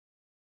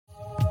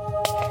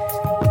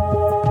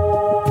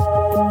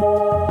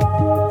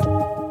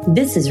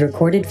This is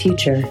Recorded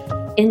Future,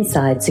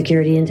 Inside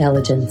Security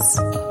Intelligence.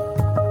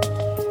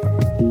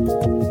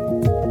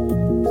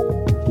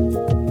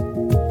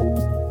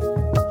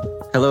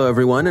 Hello,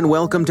 everyone, and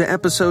welcome to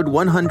episode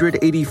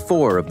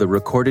 184 of the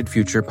Recorded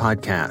Future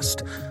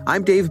podcast.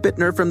 I'm Dave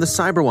Bittner from the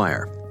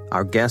Cyberwire.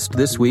 Our guest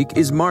this week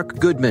is Mark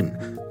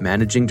Goodman,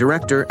 Managing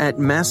Director at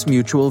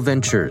MassMutual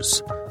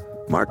Ventures.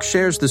 Mark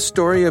shares the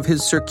story of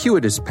his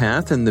circuitous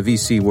path in the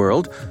VC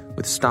world,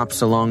 with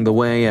stops along the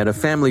way at a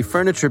family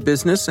furniture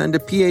business and a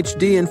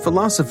PhD in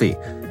philosophy.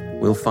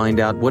 We'll find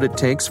out what it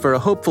takes for a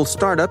hopeful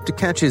startup to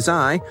catch his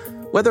eye,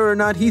 whether or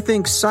not he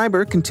thinks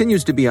cyber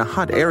continues to be a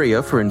hot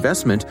area for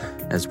investment,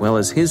 as well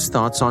as his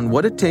thoughts on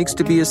what it takes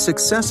to be a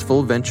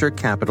successful venture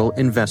capital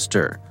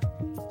investor.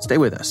 Stay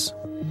with us.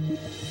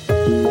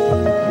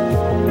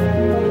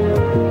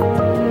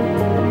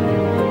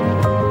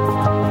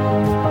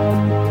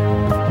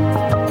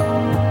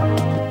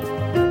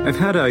 I've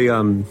had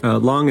a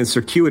long and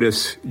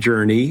circuitous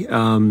journey,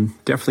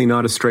 definitely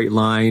not a straight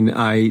line.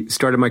 I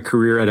started my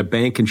career at a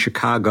bank in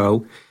Chicago.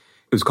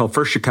 It was called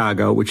First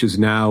Chicago, which has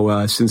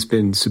now since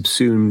been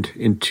subsumed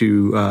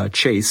into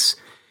Chase.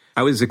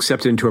 I was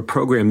accepted into a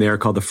program there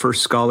called the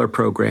First Scholar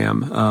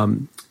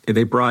Program.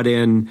 They brought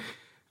in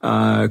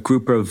a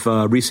group of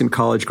recent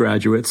college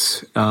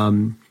graduates.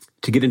 To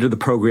get into the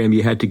program,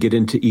 you had to get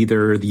into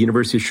either the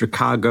University of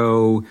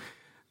Chicago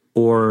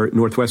or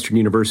Northwestern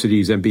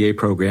University's MBA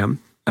program.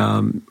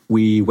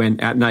 We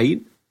went at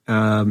night,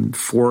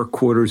 4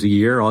 quarters a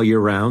year, all year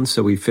round.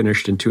 So we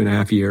finished in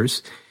 2.5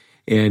 years.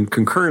 And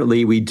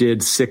concurrently, we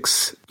did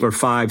 6 or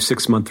 5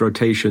 6-month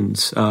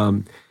rotations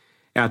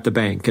at the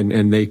bank.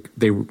 And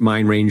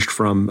mine ranged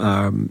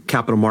from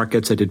capital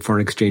markets. I did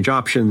foreign exchange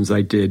options.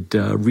 I did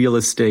real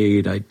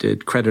estate. I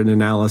did credit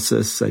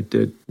analysis. I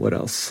did, what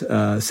else?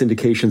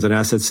 Syndications and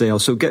asset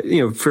sales. So get,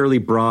 fairly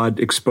broad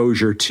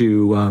exposure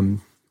to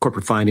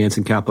corporate finance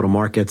and capital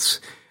markets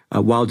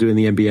while doing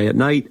the MBA at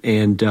night,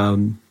 and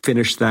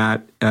finished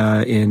that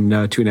in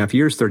 2.5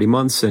 years, 30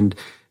 months, and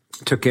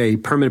took a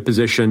permanent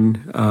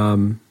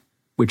position,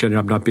 which ended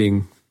up not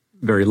being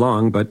very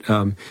long, but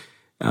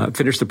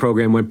finished the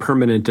program, went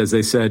permanent, as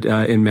they said,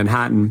 in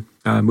Manhattan,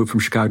 moved from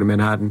Chicago to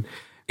Manhattan,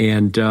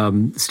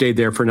 and stayed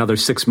there for another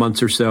 6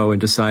 months or so,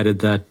 and decided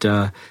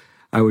that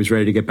I was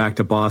ready to get back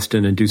to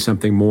Boston and do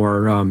something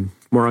more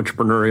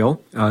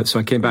entrepreneurial. So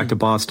I came back to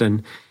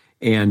Boston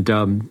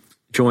and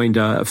joined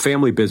a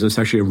family business,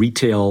 actually a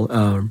retail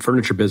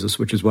furniture business,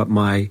 which is what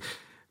my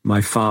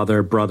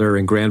father, brother,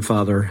 and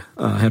grandfather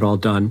had all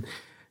done.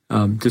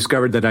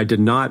 Discovered that I did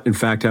not, in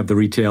fact, have the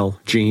retail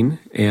gene,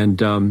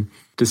 and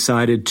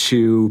decided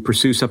to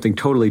pursue something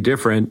totally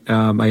different.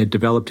 I had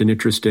developed an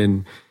interest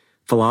in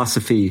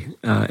philosophy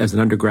as an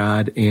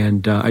undergrad,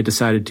 and I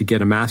decided to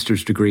get a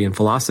master's degree in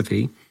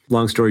philosophy.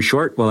 Long story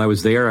short, while I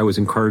was there, I was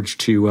encouraged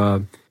to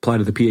apply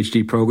to the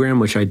PhD program,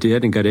 which I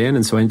did and got in.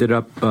 And so I ended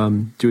up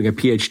doing a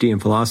PhD in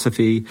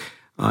philosophy.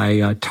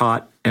 I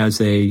taught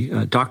as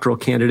a doctoral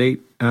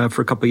candidate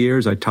for a couple of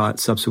years. I taught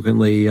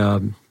subsequently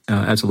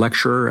as a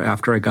lecturer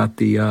after I got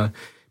the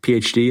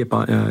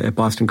PhD at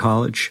Boston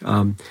College.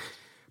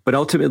 But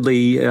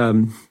ultimately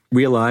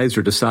realized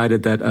or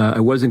decided that I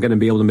wasn't going to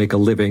be able to make a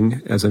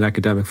living as an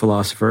academic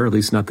philosopher, at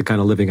least not the kind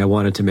of living I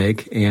wanted to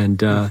make,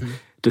 and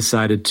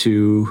decided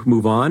to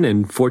move on.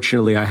 And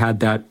fortunately, I had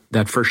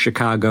that First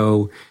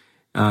Chicago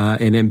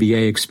and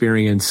MBA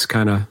experience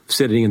kind of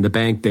sitting in the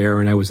bank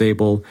there, and I was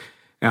able,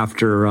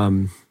 after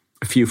a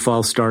few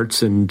false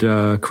starts and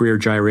career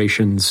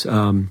gyrations,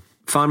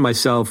 found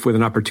myself with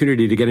an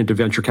opportunity to get into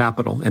venture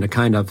capital in a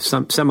kind of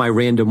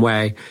semi-random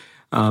way.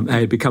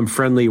 I had become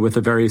friendly with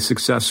a very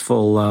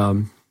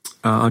successful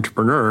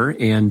entrepreneur,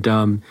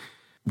 and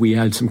we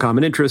had some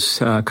common interests,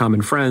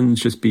 common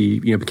friends,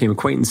 became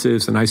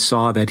acquaintances. And I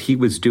saw that he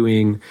was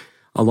doing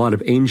a lot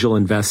of angel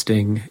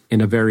investing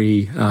in a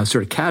very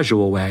sort of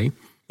casual way.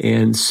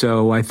 And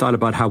so I thought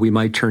about how we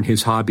might turn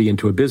his hobby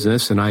into a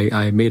business. And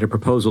I made a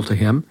proposal to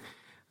him.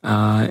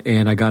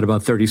 And I got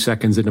about 30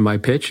 seconds into my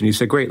pitch, and he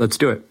said, "Great, let's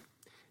do it."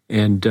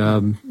 And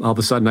all of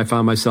a sudden I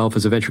found myself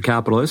as a venture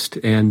capitalist,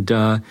 and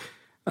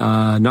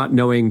not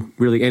knowing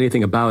really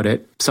anything about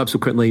it,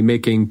 subsequently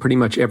making pretty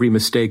much every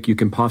mistake you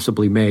can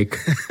possibly make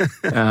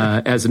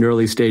as an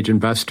early stage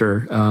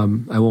investor.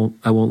 I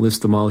won't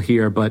list them all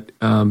here, but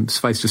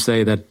suffice to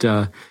say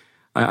that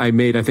I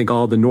made, I think,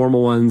 all the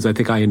normal ones. I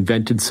think I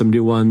invented some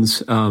new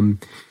ones.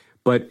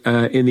 But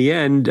in the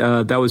end,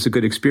 that was a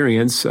good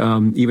experience.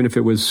 Even if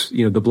it was,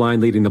 the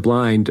blind leading the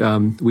blind,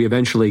 we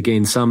eventually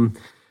gained some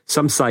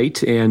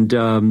sight, and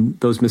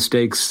those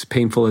mistakes,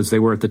 painful as they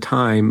were at the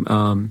time,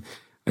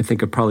 I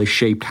think have probably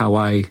shaped how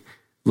I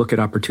look at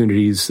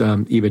opportunities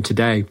even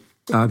today.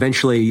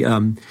 Eventually,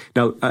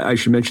 now I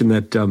should mention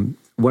that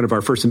one of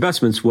our first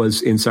investments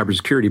was in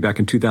cybersecurity back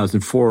in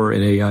 2004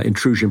 in a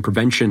intrusion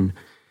prevention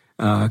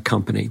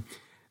company.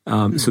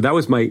 So that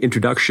was my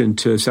introduction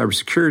to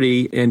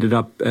cybersecurity. Ended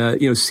up,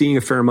 seeing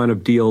a fair amount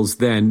of deals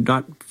then,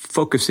 not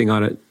focusing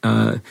on it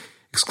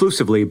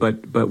exclusively,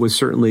 but was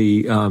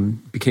certainly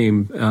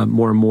became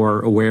more and more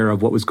aware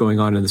of what was going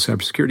on in the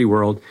cybersecurity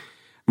world.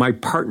 my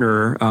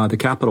partner, the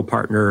capital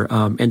partner,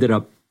 ended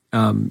up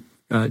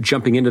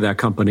jumping into that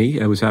company.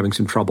 It was having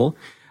some trouble.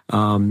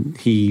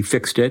 He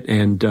fixed it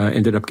and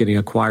ended up getting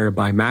acquired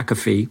by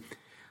McAfee.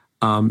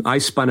 I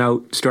spun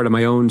out, started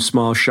my own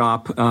small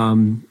shop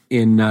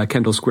in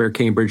Kendall Square,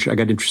 Cambridge. I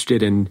got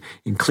interested in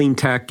clean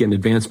tech and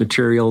advanced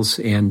materials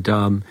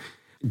and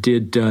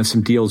did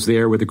some deals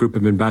there with a group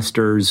of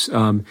investors.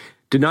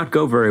 Did not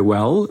go very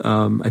well.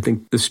 I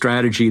think the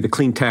strategy, the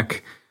clean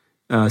tech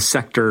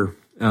sector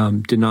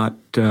did not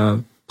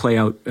play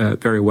out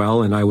very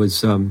well, and I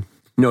was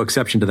no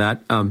exception to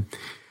that.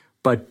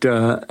 But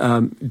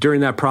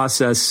during that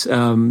process,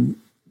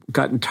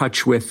 got in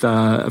touch with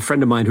a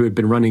friend of mine who had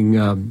been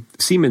running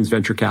Siemens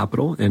Venture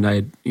Capital, and I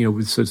had,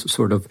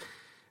 sort of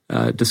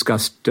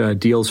discussed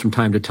deals from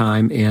time to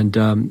time.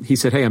 And he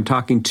said, "Hey, I'm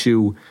talking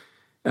to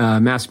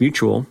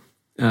MassMutual.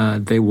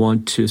 They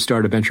want to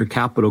start a venture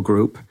capital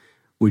group.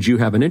 Would you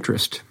have an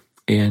interest?"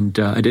 And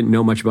I didn't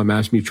know much about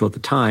MassMutual at the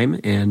time,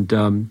 and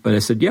but I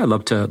said, "Yeah, I'd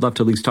love to at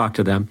least talk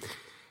to them."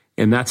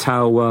 And that's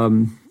how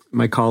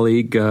my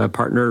colleague,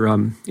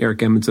 partner,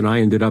 Eric Emmons, and I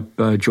ended up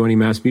joining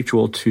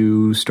MassMutual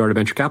to start a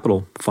venture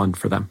capital fund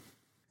for them.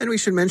 And we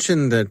should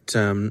mention that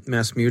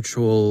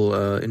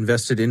MassMutual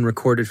invested in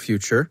Recorded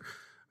Future.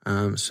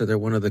 So they're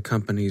one of the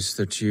companies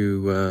that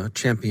you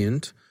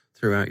championed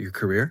throughout your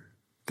career.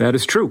 That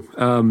is true.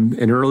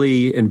 An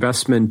early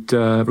investment,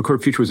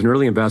 Recorded Future was an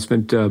early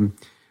investment.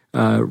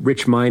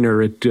 Rich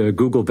Miner at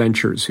Google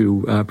Ventures,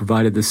 who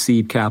provided the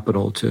seed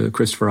capital to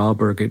Christopher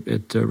Alberg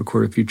at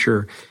Recorded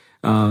Future,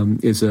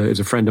 is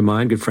a friend of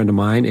mine, good friend of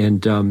mine.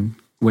 And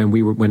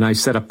when I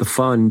set up the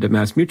fund at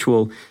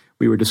MassMutual,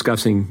 we were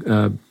discussing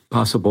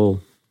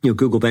possible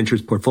Google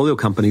Ventures portfolio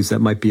companies that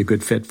might be a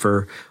good fit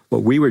for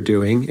what we were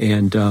doing.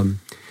 And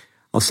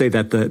I'll say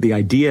that the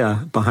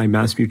idea behind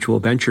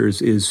MassMutual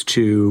Ventures is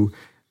to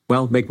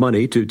make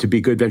money, to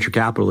be good venture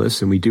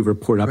capitalists. And we do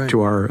report up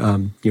to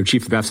our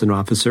chief investment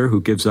officer,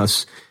 who gives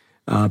us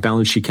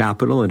balance sheet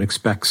capital and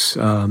expects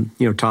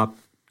top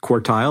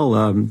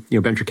quartile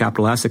venture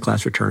capital asset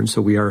class returns.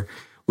 So we are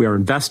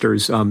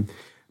investors,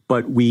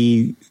 but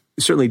we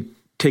certainly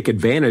take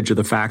advantage of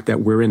the fact that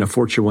we're in a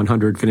Fortune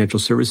 100 financial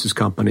services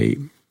company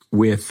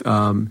with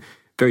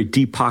very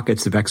deep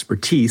pockets of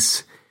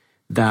expertise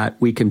that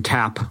we can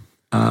tap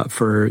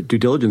for due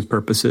diligence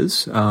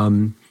purposes,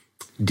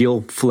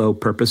 deal flow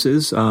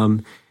purposes,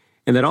 and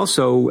then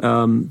also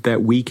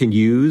that we can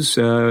use,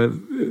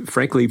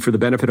 frankly, for the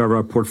benefit of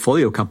our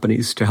portfolio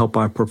companies, to help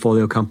our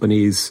portfolio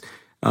companies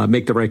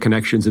make the right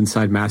connections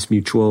inside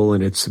MassMutual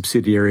and its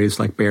subsidiaries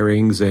like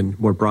Barings and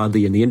more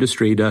broadly in the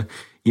industry to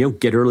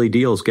get early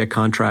deals, get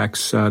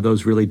contracts,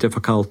 those really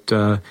difficult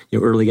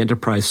early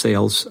enterprise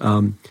sales.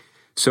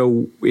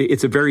 So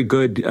it's a very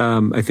good,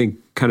 I think,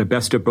 kind of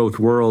best of both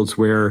worlds,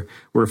 where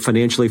we're a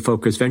financially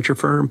focused venture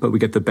firm, but we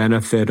get the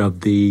benefit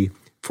of the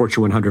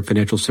Fortune 100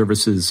 financial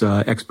services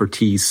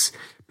expertise,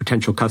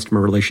 potential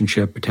customer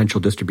relationship, potential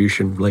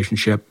distribution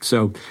relationship.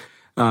 So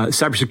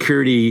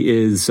cybersecurity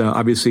is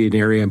obviously an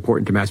area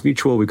important to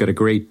MassMutual. We've got a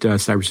great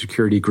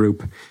cybersecurity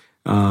group.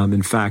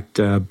 In fact,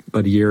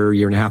 about a year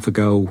and a half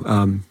ago,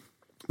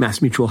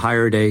 MassMutual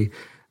hired a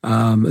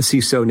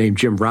CISO named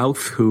Jim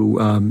Routh, who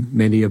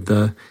many of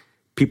the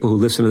people who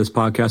listen to this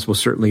podcast will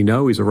certainly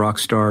know. He's a rock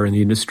star in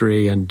the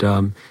industry, and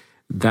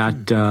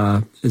that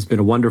has been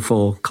a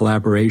wonderful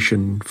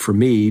collaboration for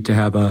me to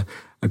have a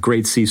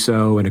great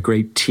CISO and a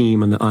great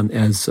team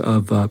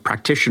of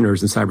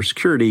practitioners in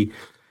cybersecurity,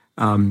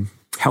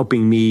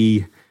 helping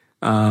me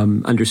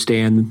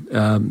understand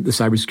the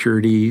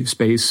cybersecurity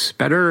space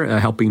better,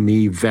 helping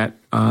me vet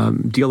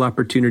deal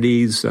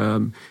opportunities,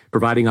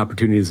 providing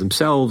opportunities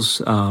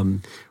themselves,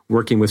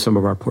 working with some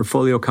of our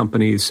portfolio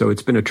companies. So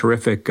it's been a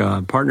terrific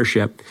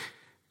partnership.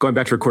 Going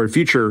back to Recorded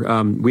Future,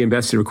 we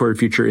invested in Recorded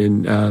Future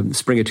in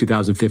spring of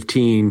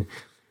 2015.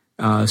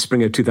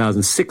 Spring of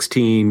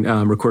 2016,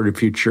 Recorded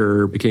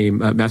Future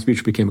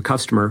MassMutual became a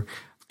customer.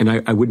 And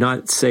I would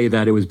not say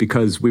that it was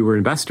because we were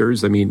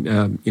investors. I mean,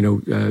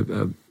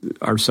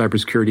 our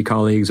cybersecurity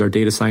colleagues, our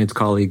data science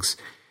colleagues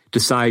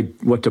decide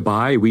what to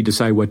buy. We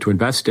decide what to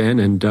invest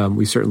in. And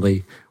we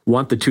certainly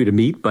want the two to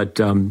meet, but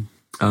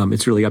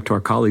it's really up to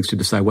our colleagues to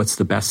decide what's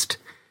the best,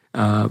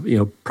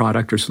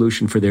 product or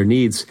solution for their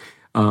needs.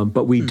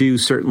 But we do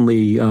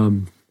certainly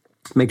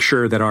make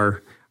sure that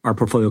our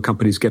portfolio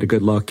companies get a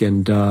good look,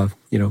 and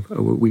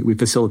we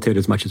facilitate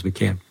as much as we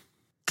can.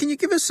 Can you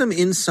give us some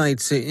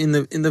insights in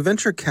the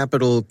venture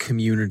capital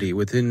community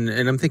within,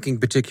 and I'm thinking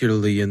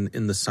particularly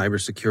in the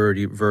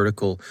cybersecurity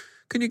vertical?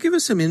 Can you give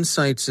us some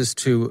insights as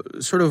to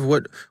sort of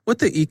what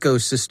the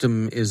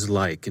ecosystem is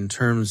like in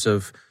terms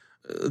of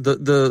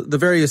the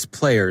various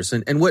players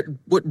and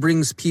what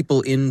brings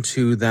people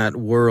into that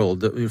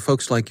world,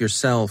 folks like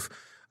yourself?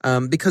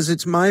 Because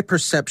it's my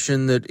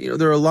perception that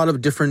there are a lot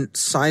of different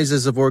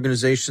sizes of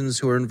organizations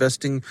who are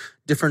investing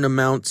different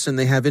amounts, and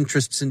they have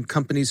interests in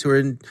companies who are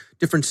in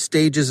different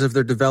stages of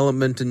their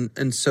development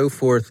and so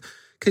forth.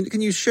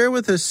 Can you share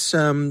with us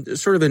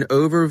sort of an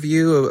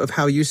overview of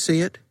how you see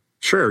it?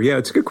 Sure. Yeah,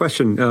 it's a good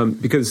question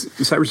because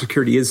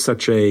cybersecurity is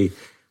such a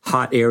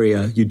hot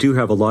area, you do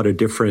have a lot of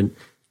different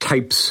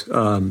types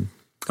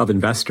of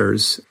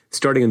investors.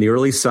 Starting on the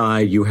early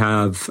side, you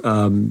have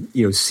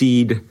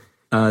seed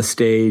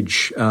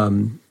stage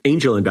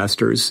angel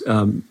investors,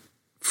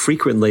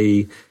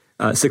 frequently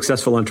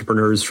successful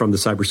entrepreneurs from the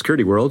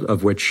cybersecurity world,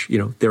 of which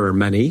there are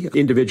many.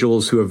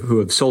 Individuals who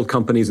have sold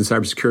companies in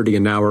cybersecurity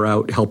and now are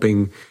out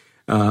helping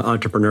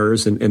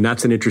entrepreneurs, and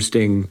that's an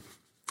interesting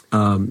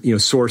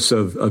source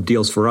of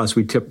deals for us.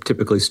 We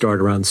typically start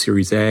around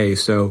Series A,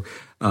 so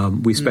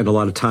we spend a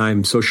lot of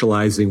time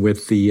socializing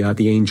with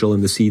the angel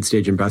and the seed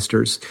stage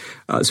investors.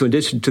 So in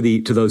addition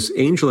to those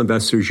angel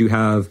investors, you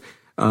have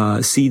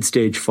seed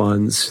stage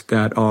funds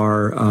that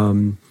are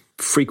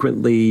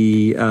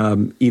frequently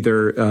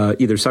either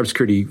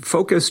cybersecurity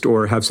focused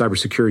or have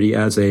cybersecurity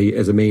as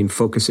a main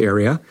focus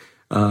area,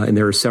 and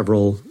there are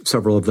several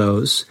of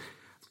those.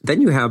 Then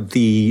you have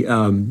the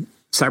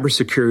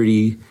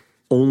cybersecurity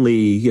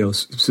only,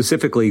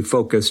 specifically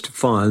focused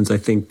funds. I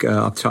think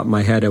off the top of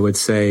my head, I would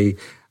say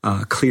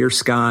Clear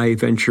Sky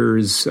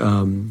Ventures.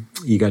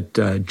 You got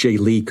Jay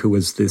Leak, who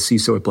was the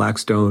CISO at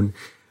Blackstone,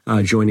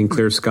 joining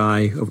Clear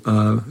Sky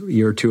a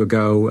year or two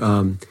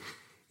ago.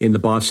 In the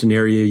Boston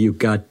area, you've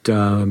got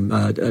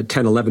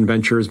 1011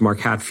 Ventures, Mark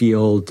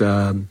Hatfield.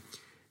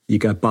 You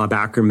got Bob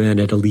Ackerman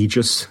at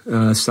Allegis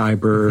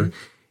Cyber. Mm-hmm.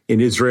 In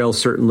Israel,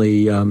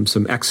 certainly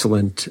some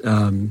excellent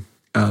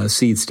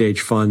seed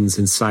stage funds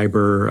in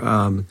cyber.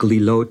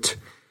 Glilot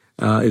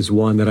is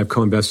one that I've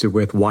co-invested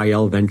with,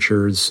 YL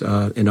Ventures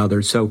and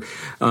others. So,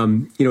 a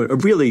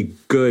really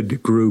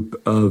good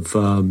group of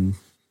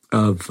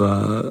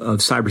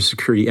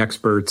cybersecurity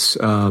experts,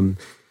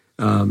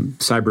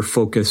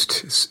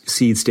 cyber-focused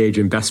seed stage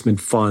investment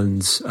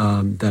funds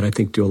that I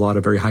think do a lot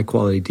of very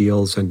high-quality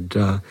deals, and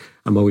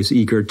I'm always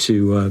eager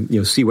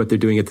to see what they're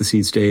doing at the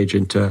seed stage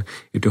and to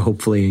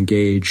hopefully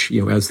engage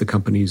as the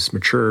companies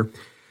mature.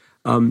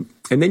 And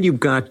then you've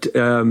got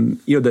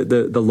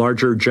the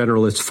larger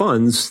generalist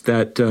funds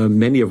that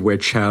many of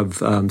which have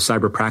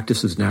cyber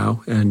practices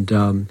now, and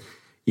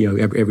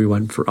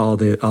everyone for all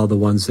the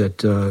ones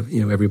that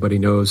everybody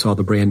knows, all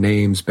the brand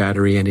names,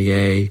 Battery,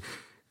 NEA,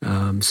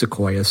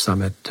 Sequoia,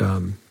 Summit,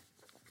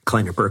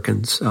 Kleiner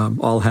Perkins,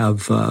 all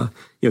have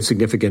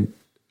significant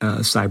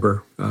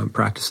cyber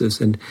practices,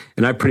 and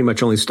I've pretty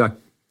much only stuck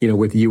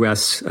with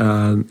U.S.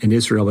 And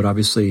Israel, but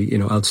obviously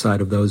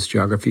outside of those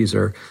geographies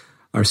are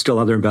still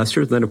other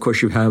investors. Then, of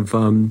course, you have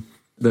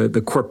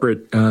the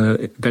corporate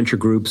venture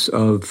groups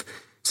of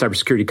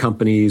cybersecurity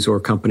companies or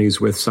companies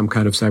with some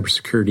kind of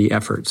cybersecurity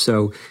effort.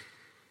 So,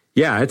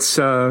 yeah, it's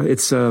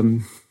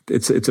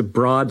a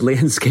broad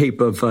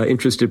landscape of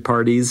interested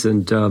parties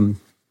and a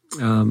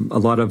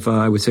lot of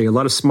I would say a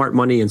lot of smart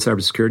money in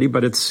cybersecurity.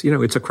 But it's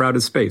a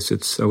crowded space.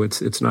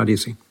 It's not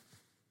easy.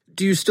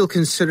 Do you still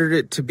consider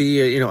it to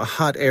be a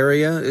hot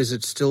area? Is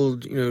it still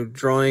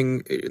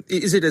drawing?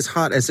 Is it as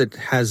hot as it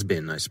has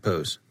been? I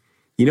suppose.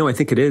 I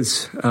think it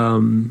is.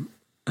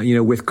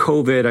 With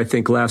COVID, I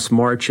think last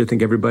March, I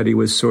think everybody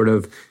was sort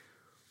of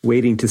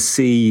waiting to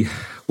see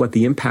what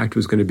the impact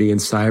was going to be in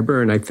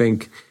cyber, and I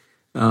think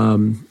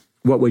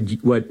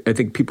what I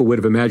think people would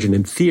have imagined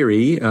in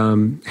theory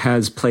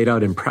has played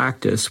out in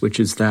practice, which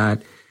is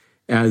that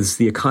as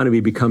the economy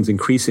becomes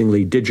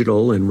increasingly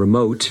digital and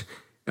remote,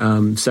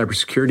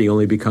 cybersecurity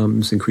only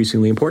becomes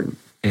increasingly important,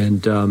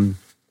 and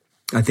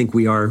I think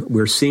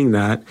we're seeing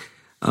that.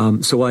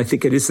 So I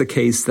think it is the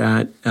case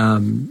that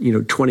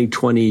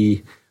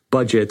 2020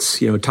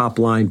 budgets, top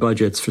line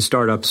budgets for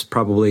startups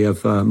probably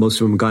have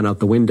most of them gone out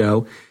the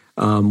window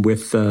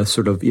with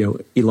sort of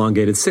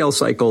elongated sales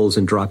cycles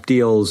and drop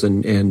deals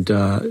and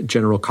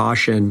general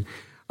caution.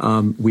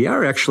 We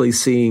are actually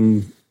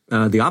seeing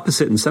the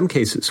opposite in some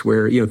cases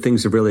where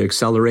things have really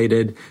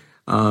accelerated.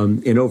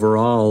 And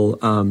overall,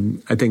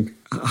 I think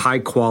high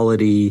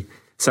quality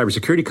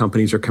cybersecurity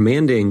companies are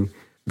commanding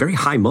very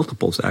high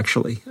multiples,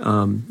 actually.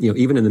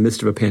 Even in the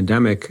midst of a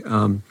pandemic,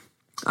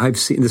 I've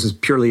seen, this is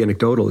purely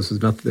anecdotal.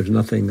 There's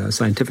nothing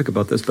scientific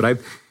about this, but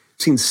I've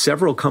seen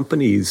several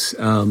companies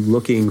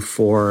looking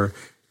for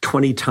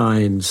 20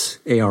 times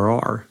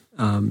ARR,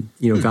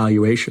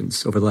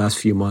 valuations over the last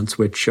few months,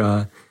 which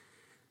I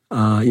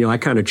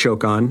kind of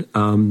choke on,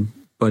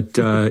 but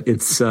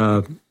it's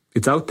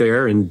out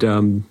there,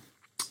 and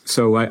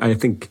so I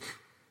think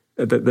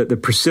the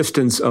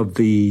persistence of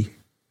the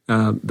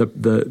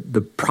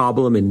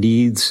problem and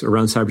needs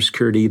around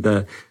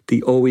cybersecurity,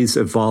 the always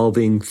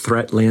evolving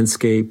threat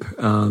landscape,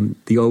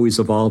 the always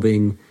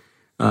evolving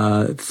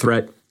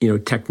threat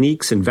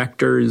techniques and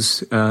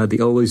vectors, the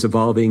always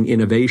evolving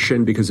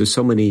innovation, because there's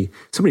so many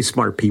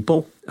smart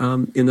people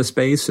in the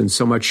space and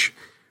so much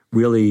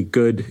really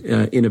good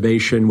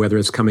innovation, whether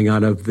it's coming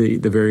out of the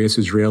various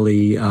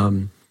Israeli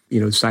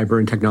cyber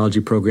and technology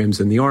programs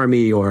in the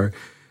Army or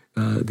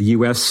the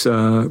U.S.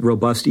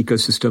 Robust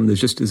ecosystem.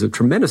 There's a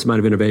tremendous amount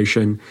of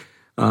innovation,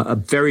 a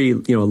very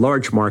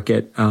large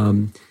market.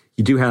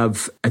 You do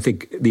have, I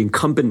think, the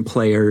incumbent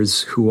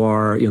players who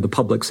are the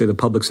public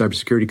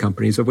cybersecurity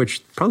companies, of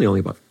which probably only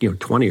about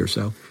 20 or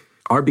so,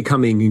 are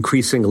becoming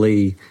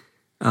increasingly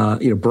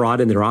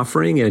broad in their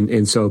offering,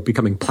 and so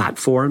becoming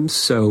platforms.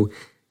 So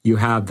you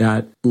have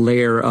that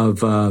layer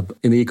of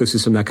in the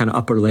ecosystem, that kind of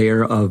upper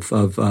layer of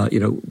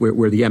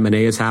where the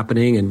M&A is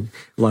happening, and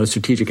a lot of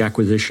strategic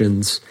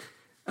acquisitions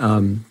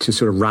to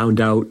sort of round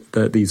out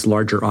these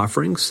larger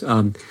offerings,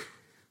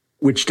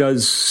 which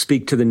does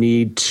speak to the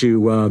need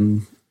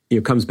to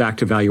comes back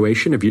to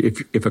valuation. If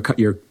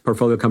your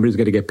portfolio company is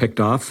going to get picked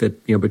off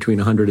at between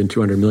 100 and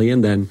 200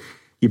 million, then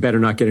you better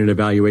not get an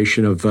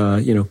evaluation of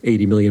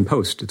 80 million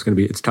post.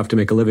 It's tough to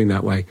make a living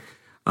that way.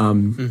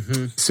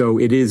 So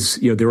it is,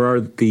 there are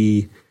of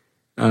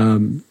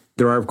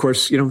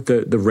course,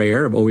 the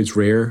rare, always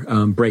rare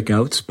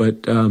breakouts,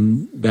 but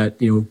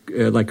that,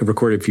 like a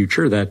Recorded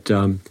Future that,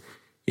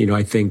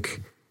 I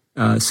think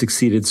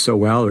succeeded so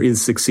well, or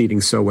is succeeding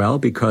so well,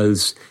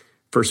 because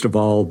first of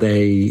all,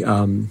 they,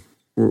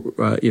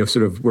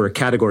 were a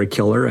category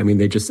killer. I mean,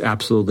 they just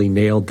absolutely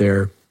nailed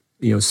their,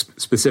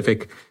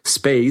 specific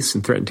space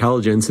and threat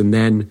intelligence. And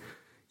then,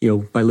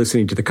 by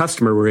listening to the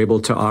customer, we're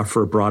able to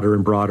offer broader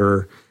and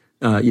broader,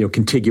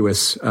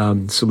 contiguous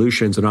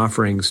solutions and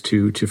offerings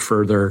to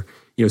further,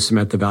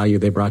 cement the value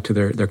they brought to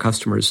their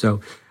customers.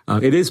 So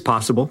it is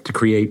possible to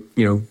create,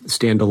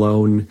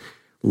 standalone,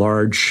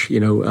 large,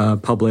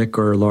 public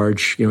or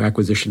large,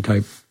 acquisition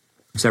type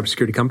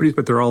cybersecurity companies.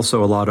 But there are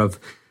also a lot of,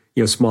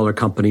 smaller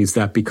companies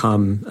that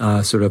become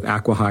sort of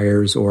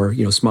acqui-hires or,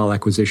 small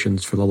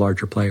acquisitions for the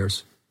larger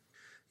players.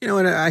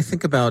 And I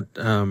think about,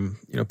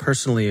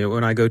 personally,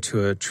 when I go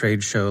to a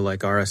trade show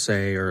like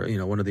RSA or,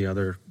 one of the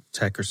other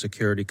tech or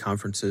security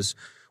conferences,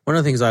 one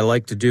of the things I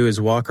like to do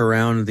is walk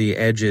around the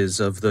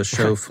edges of the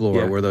show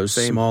floor where those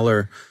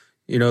smaller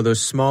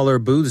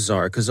booths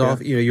are.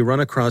 Because, you run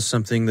across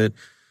something that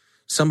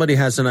somebody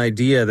has an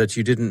idea that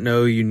you didn't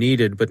know you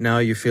needed, but now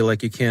you feel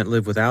like you can't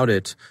live without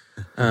it.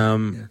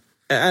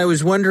 I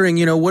was wondering,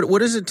 what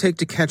does it take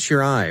to catch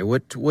your eye?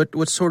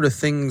 What sort of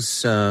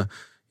things,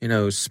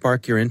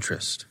 spark your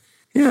interest?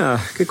 Yeah,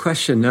 good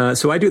question.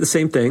 So I do the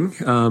same thing.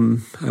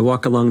 I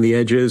walk along the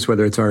edges,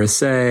 whether it's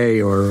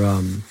RSA or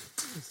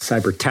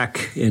Cyber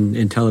Tech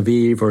in Tel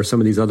Aviv or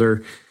some of these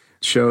other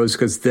shows,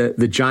 because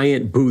the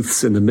giant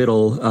booths in the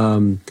middle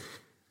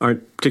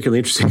aren't particularly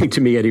interesting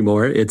to me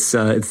anymore. It's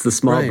the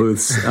small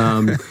booths.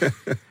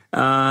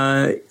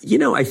 I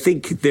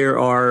think there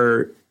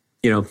are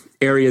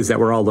areas that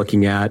we're all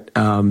looking at.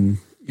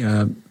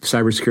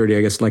 Cybersecurity,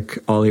 I guess, like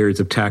all areas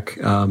of tech,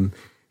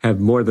 have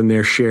more than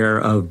their share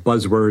of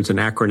buzzwords and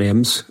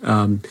acronyms.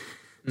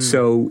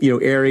 So,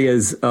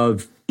 areas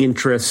of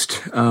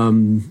interest,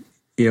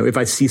 if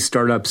I see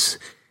startups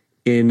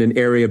in an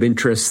area of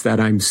interest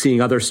that I'm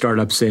seeing other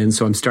startups in,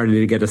 so I'm starting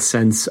to get a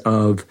sense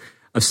of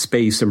a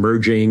space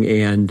emerging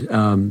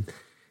and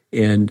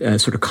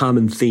sort of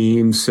common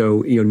themes.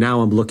 So,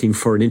 now I'm looking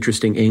for an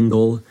interesting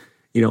angle,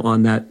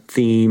 on that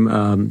theme,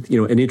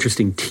 an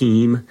interesting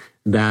team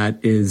that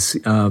is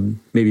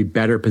maybe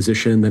better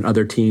positioned than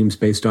other teams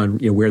based on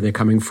where they're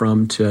coming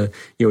from to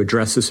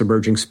address this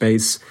emerging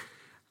space.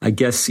 I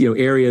guess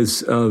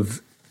areas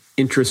of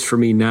interest for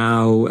me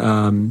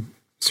now,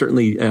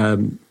 certainly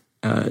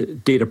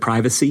data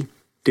privacy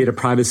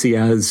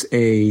as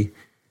a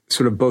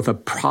sort of both a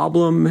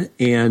problem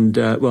and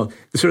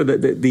sort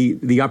of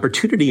the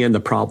opportunity and the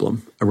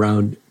problem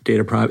around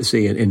data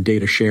privacy and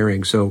data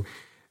sharing. So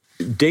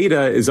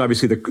data is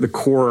obviously the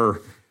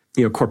core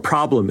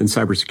problem in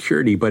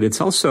cybersecurity, but it's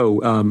also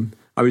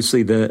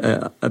obviously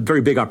a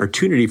very big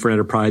opportunity for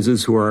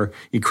enterprises who are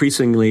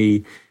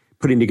increasingly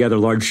putting together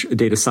large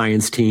data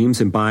science teams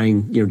and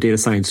buying data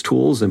science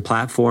tools and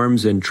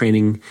platforms and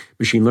training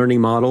machine learning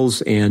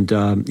models and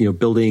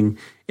building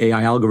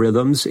AI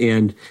algorithms.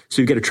 And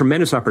so you get a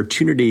tremendous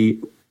opportunity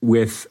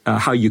with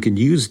how you can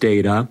use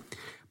data,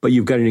 but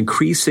you've got an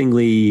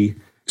increasingly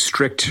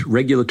strict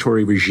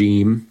regulatory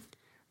regime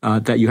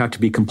that you have to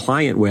be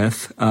compliant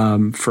with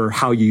for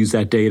how you use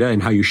that data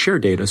and how you share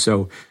data.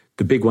 So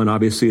the big one,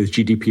 obviously, is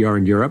GDPR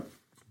in Europe,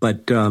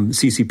 but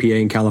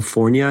CCPA in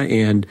California,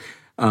 and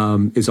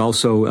is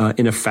also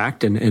in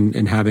effect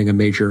and having a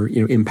major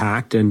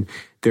impact. And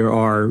there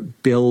are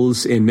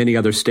bills in many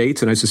other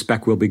states, and I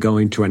suspect we'll be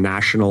going to a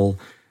national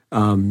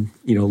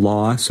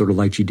law, sort of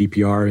like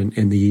GDPR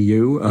in the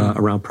EU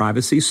around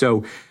privacy.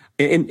 So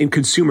in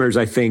consumers,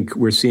 I think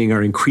we're seeing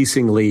are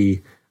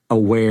increasingly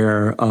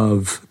aware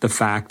of the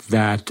fact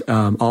that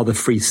all the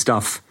free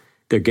stuff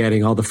they're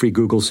getting, all the free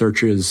Google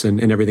searches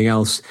and everything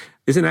else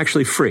isn't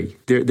actually free.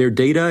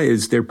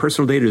 Their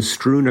personal data is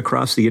strewn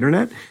across the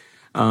internet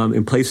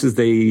in places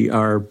they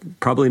are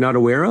probably not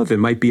aware of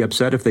and might be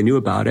upset if they knew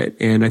about it.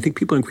 And I think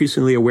people are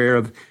increasingly aware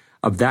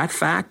of that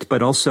fact,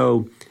 but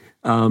also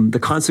the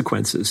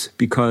consequences,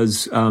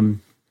 because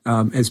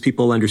as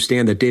people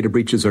understand that data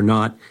breaches are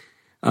not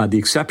the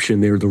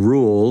exception, they're the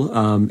rule,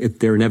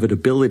 they're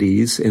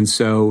inevitabilities. And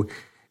so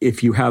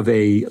if you have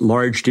a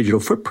large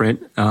digital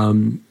footprint,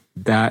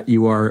 that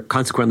you are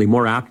consequently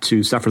more apt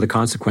to suffer the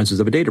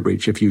consequences of a data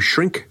breach. If you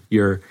shrink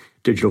your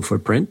digital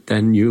footprint,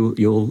 then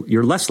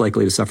you're less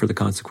likely to suffer the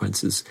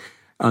consequences.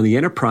 On the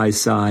enterprise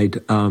side,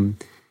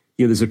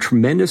 there's a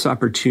tremendous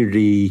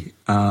opportunity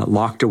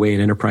locked away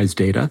in enterprise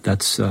data.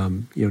 That's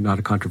not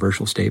a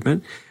controversial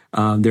statement.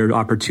 There are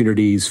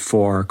opportunities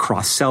for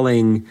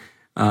cross-selling,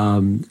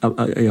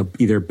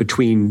 either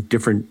between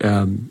different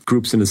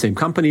groups in the same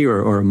company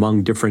or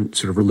among different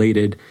sort of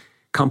related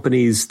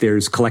companies.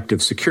 There's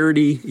collective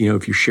security.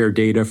 If you share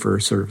data for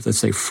sort of, let's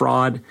say,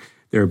 fraud,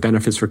 there are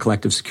benefits for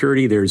collective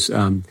security. There's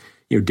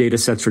data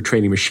sets for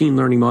training machine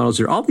learning models.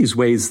 There are all these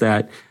ways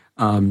that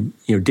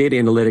data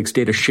analytics,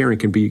 data sharing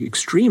can be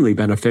extremely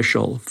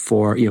beneficial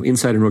for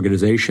inside an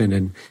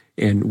organization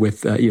and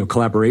with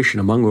collaboration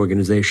among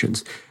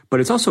organizations. But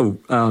it's also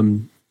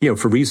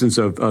for reasons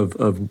of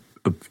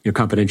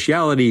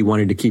confidentiality,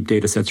 wanting to keep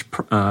data sets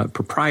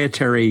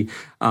proprietary,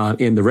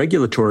 in the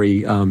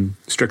regulatory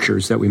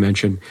strictures that we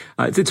mentioned,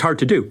 it's hard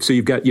to do. So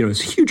you've got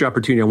this huge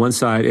opportunity on one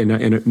side and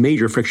a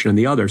major friction on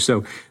the other.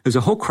 So there's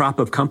a whole crop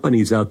of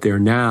companies out there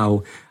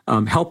now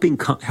helping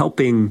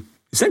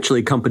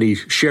essentially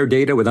companies share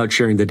data without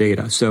sharing the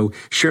data. So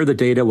share the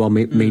data while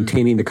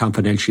maintaining the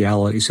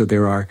confidentiality. So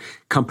there are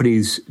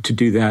companies to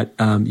do that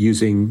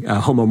using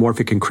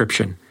homomorphic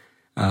encryption.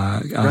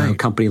 A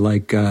company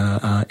like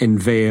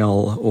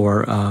Enveil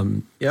or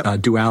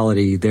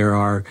Duality. There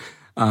are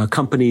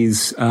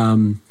companies, it's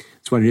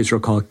one in Israel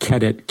called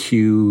Qedit,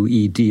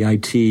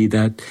 Qedit,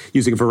 that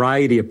using a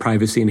variety of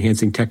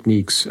privacy-enhancing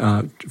techniques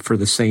for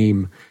the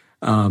same,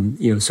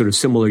 sort of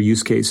similar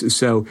use cases.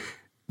 So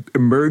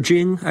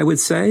emerging, I would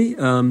say,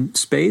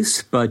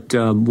 space, but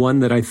one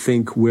that I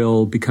think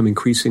will become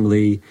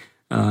increasingly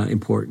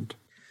important.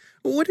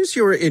 What is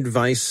your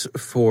advice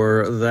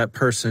for that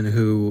person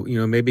who,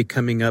 maybe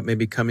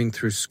coming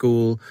through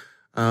school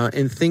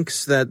and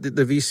thinks that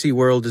the VC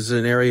world is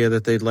an area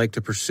that they'd like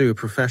to pursue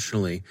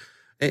professionally?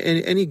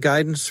 Any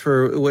guidance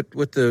for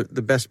what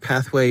the best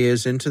pathway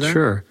is into that?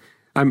 Sure.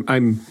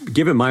 I'm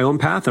given my own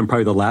path. I'm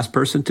probably the last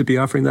person to be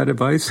offering that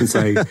advice, since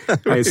I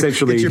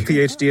essentially get your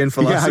PhD in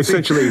philosophy. Yeah, I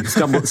essentially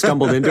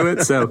stumbled into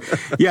it. So,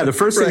 the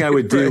first thing I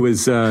would do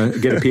was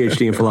get a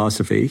PhD in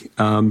philosophy.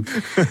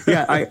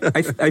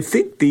 I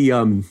think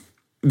the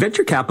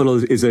venture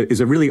capital is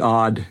a really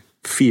odd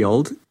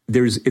field.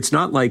 It's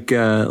not like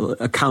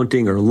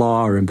accounting or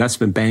law or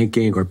investment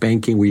banking or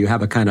banking, where you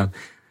have a kind of,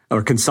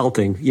 or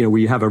consulting, where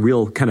you have a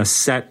real kind of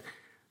set,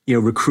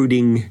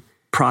 recruiting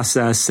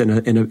process and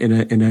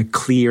a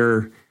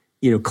clear,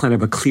 kind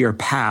of a clear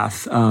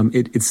path.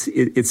 It's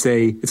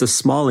a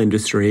small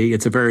industry.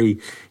 It's a very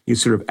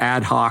sort of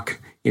ad hoc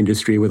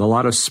industry with a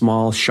lot of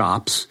small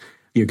shops.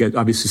 You get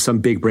obviously some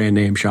big brand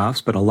name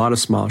shops, but a lot of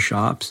small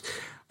shops.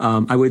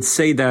 I would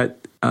say that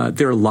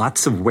there are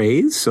lots of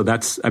ways. So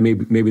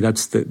maybe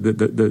that's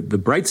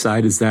the bright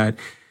side, is that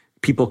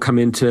people come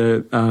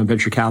into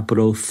venture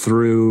capital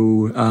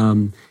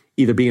through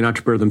either being an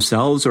entrepreneur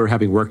themselves or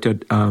having worked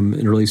at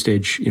an early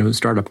stage,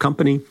 startup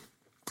company.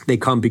 They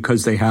come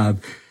because they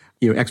have,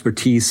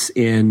 expertise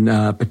in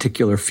a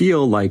particular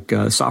field, like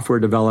software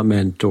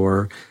development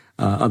or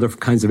other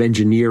kinds of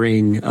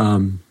engineering.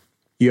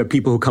 You have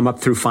people who come up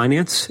through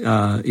finance,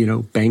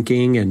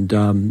 banking, and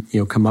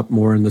come up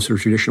more in the sort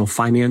of traditional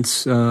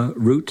finance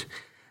route.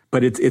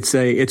 But it's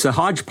a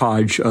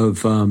hodgepodge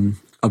of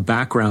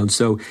background.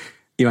 So,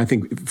 I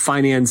think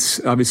finance,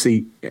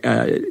 obviously,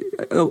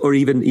 or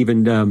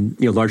even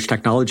large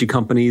technology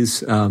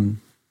companies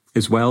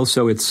as well.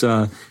 So it's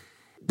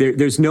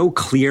there's no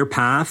clear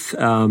path.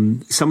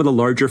 Some of the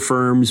larger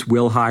firms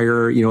will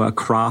hire a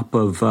crop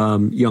of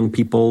young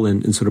people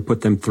and sort of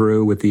put them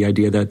through with the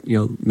idea that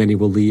many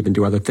will leave and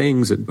do other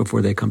things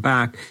before they come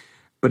back.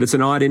 But it's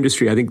an odd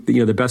industry. I think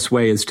the best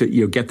way is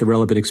to get the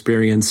relevant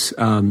experience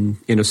in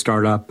a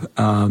startup,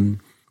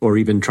 or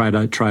even try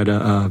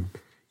to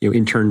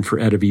intern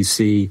at a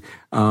VC.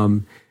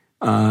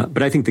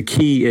 But I think the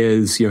key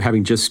is,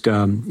 having just,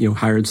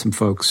 hired some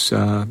folks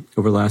over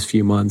the last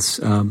few months.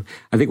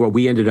 I think what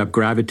we ended up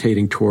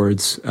gravitating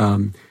towards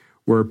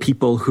were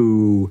people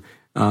who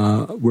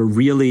were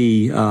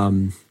really, I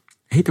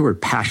hate the word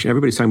passion.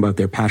 Everybody's talking about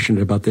they're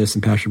passionate about this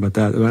and passionate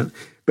about that.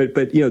 But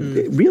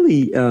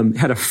really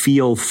had a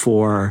feel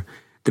for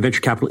the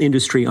venture capital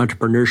industry,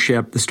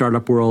 entrepreneurship, the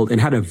startup world, and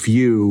had a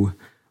view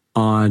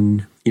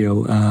on,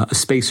 a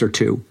space or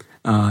two.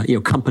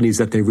 Companies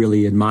that they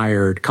really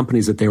admired,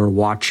 companies that they were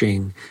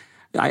watching.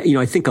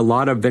 I think a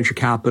lot of venture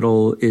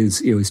capital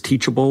is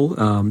teachable.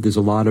 There's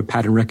a lot of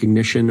pattern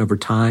recognition over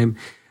time.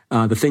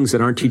 The things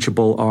that aren't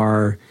teachable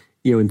are,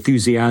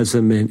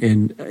 enthusiasm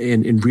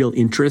and real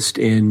interest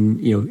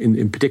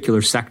in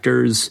particular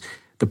sectors,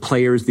 the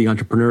players, the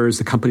entrepreneurs,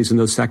 the companies in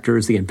those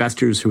sectors, the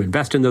investors who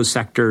invest in those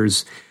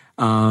sectors,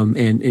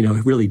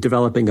 and really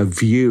developing a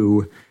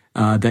view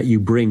that you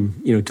bring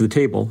to the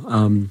table.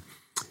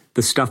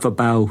 The stuff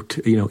about,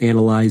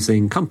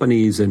 analyzing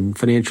companies and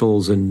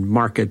financials and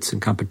markets and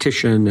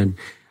competition. And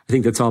I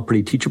think that's all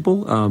pretty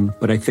teachable.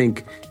 But I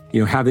think,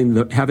 having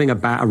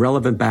a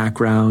relevant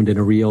background and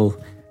a real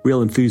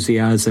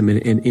enthusiasm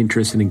and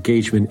interest and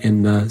engagement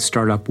in the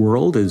startup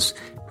world is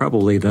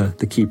probably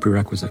the key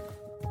prerequisite.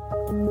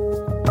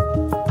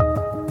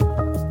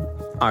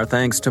 Our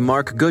thanks to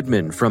Mark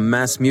Goodman from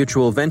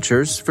MassMutual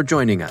Ventures for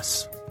joining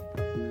us.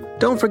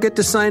 Don't forget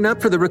to sign up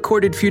for the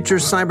Recorded Future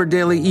Cyber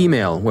Daily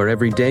email, where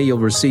every day you'll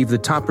receive the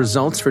top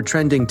results for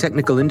trending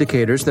technical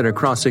indicators that are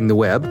crossing the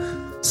web,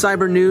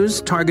 cyber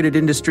news, targeted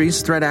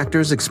industries, threat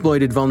actors,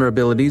 exploited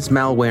vulnerabilities,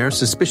 malware,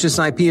 suspicious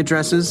IP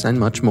addresses, and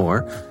much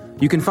more.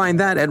 You can find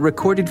that at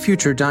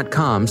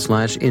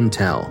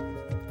recordedfuture.com/intel.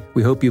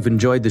 We hope you've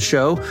enjoyed the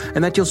show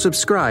and that you'll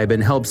subscribe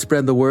and help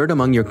spread the word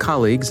among your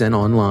colleagues and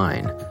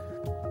online.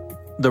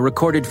 The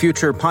Recorded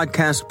Future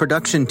podcast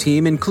production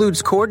team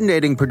includes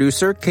coordinating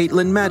producer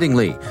Caitlin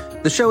Mattingly.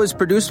 The show is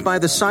produced by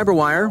The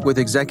Cyberwire with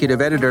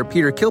executive editor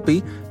Peter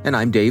Kilpie, and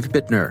I'm Dave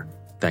Bittner.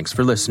 Thanks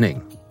for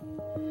listening.